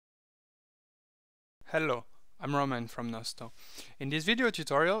Hello, I'm Roman from Nosto. In this video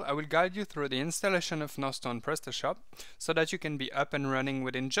tutorial, I will guide you through the installation of Nosto on PrestaShop so that you can be up and running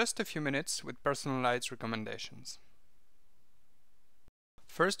within just a few minutes with personalized recommendations.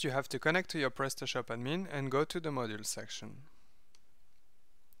 First, you have to connect to your PrestaShop admin and go to the Modules section.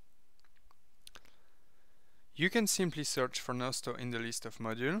 You can simply search for Nosto in the list of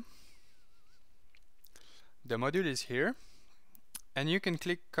modules. The module is here, and you can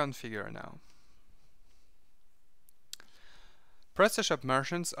click Configure now. PrestaShop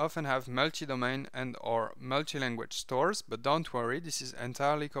merchants often have multi-domain and/or multi-language stores, but don't worry, this is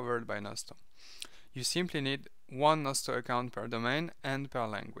entirely covered by Nosto. You simply need one Nosto account per domain and per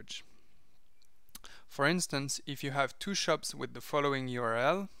language. For instance, if you have two shops with the following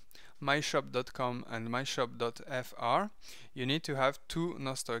URL, myshop.com and myshop.fr, you need to have two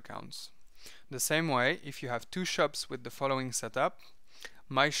Nosto accounts. The same way, if you have two shops with the following setup,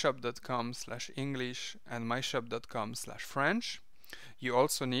 myshop.com/English and myshop.com/French, you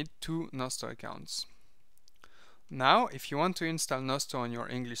also need two Nosto accounts. Now, if you want to install Nosto on your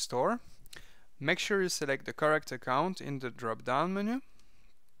English store, make sure you select the correct account in the drop-down menu.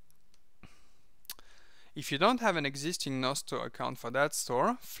 If you don't have an existing Nosto account for that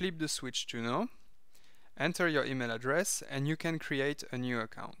store, flip the switch to No, enter your email address, and you can create a new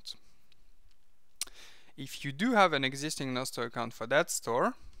account. If you do have an existing Nosto account for that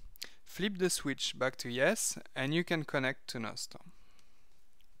store, flip the switch back to Yes, and you can connect to Nosto.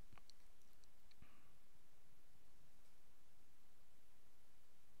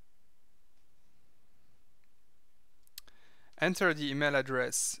 Enter the email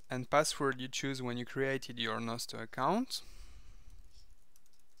address and password you choose when you created your Nosto account,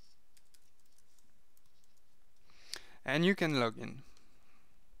 and you can log in.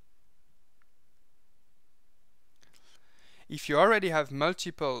 If you already have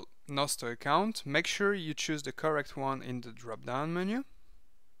multiple Nosto accounts, make sure you choose the correct one in the drop-down menu.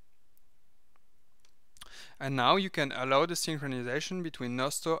 And now you can allow the synchronization between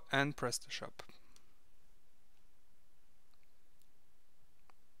Nosto and PrestaShop.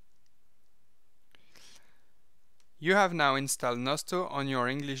 You have now installed Nosto on your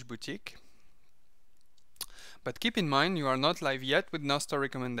English boutique. But keep in mind, you are not live yet with Nosto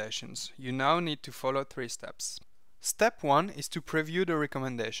recommendations. You now need to follow 3 steps. Step 1 is to preview the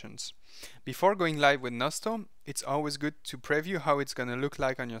recommendations. Before going live with Nosto, it's always good to preview how it's going to look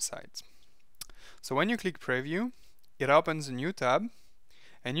like on your site. So when you click Preview, it opens a new tab,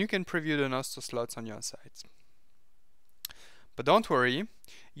 and you can preview the Nosto slots on your site. But don't worry,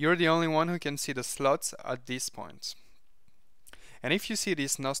 you're the only one who can see the slots at this point. And if you see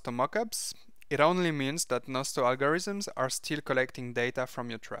these Nosto mockups, it only means that Nosto algorithms are still collecting data from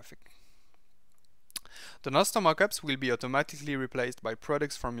your traffic. The Nosto mockups will be automatically replaced by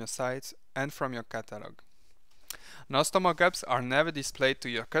products from your site and from your catalog. Nosto mockups are never displayed to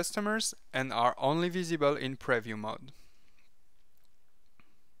your customers and are only visible in preview mode.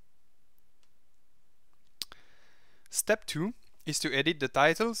 Step 2 is to edit the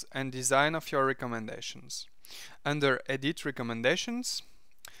titles and design of your recommendations. Under Edit Recommendations,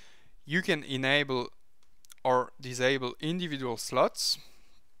 you can enable or disable individual slots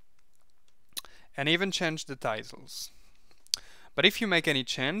and even change the titles. But if you make any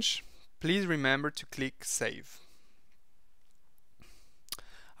change, please remember to click Save.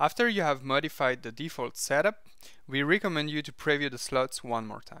 After you have modified the default setup, we recommend you to preview the slots one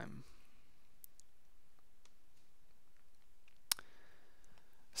more time.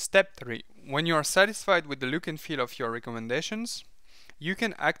 Step 3. When you are satisfied with the look and feel of your recommendations, you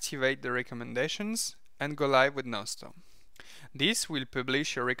can activate the recommendations and go live with Nosto. This will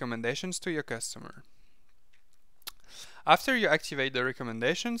publish your recommendations to your customer. After you activate the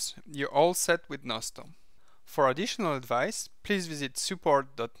recommendations, you're all set with Nosto. For additional advice, please visit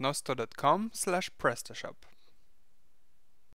support.nosto.com/PrestaShop.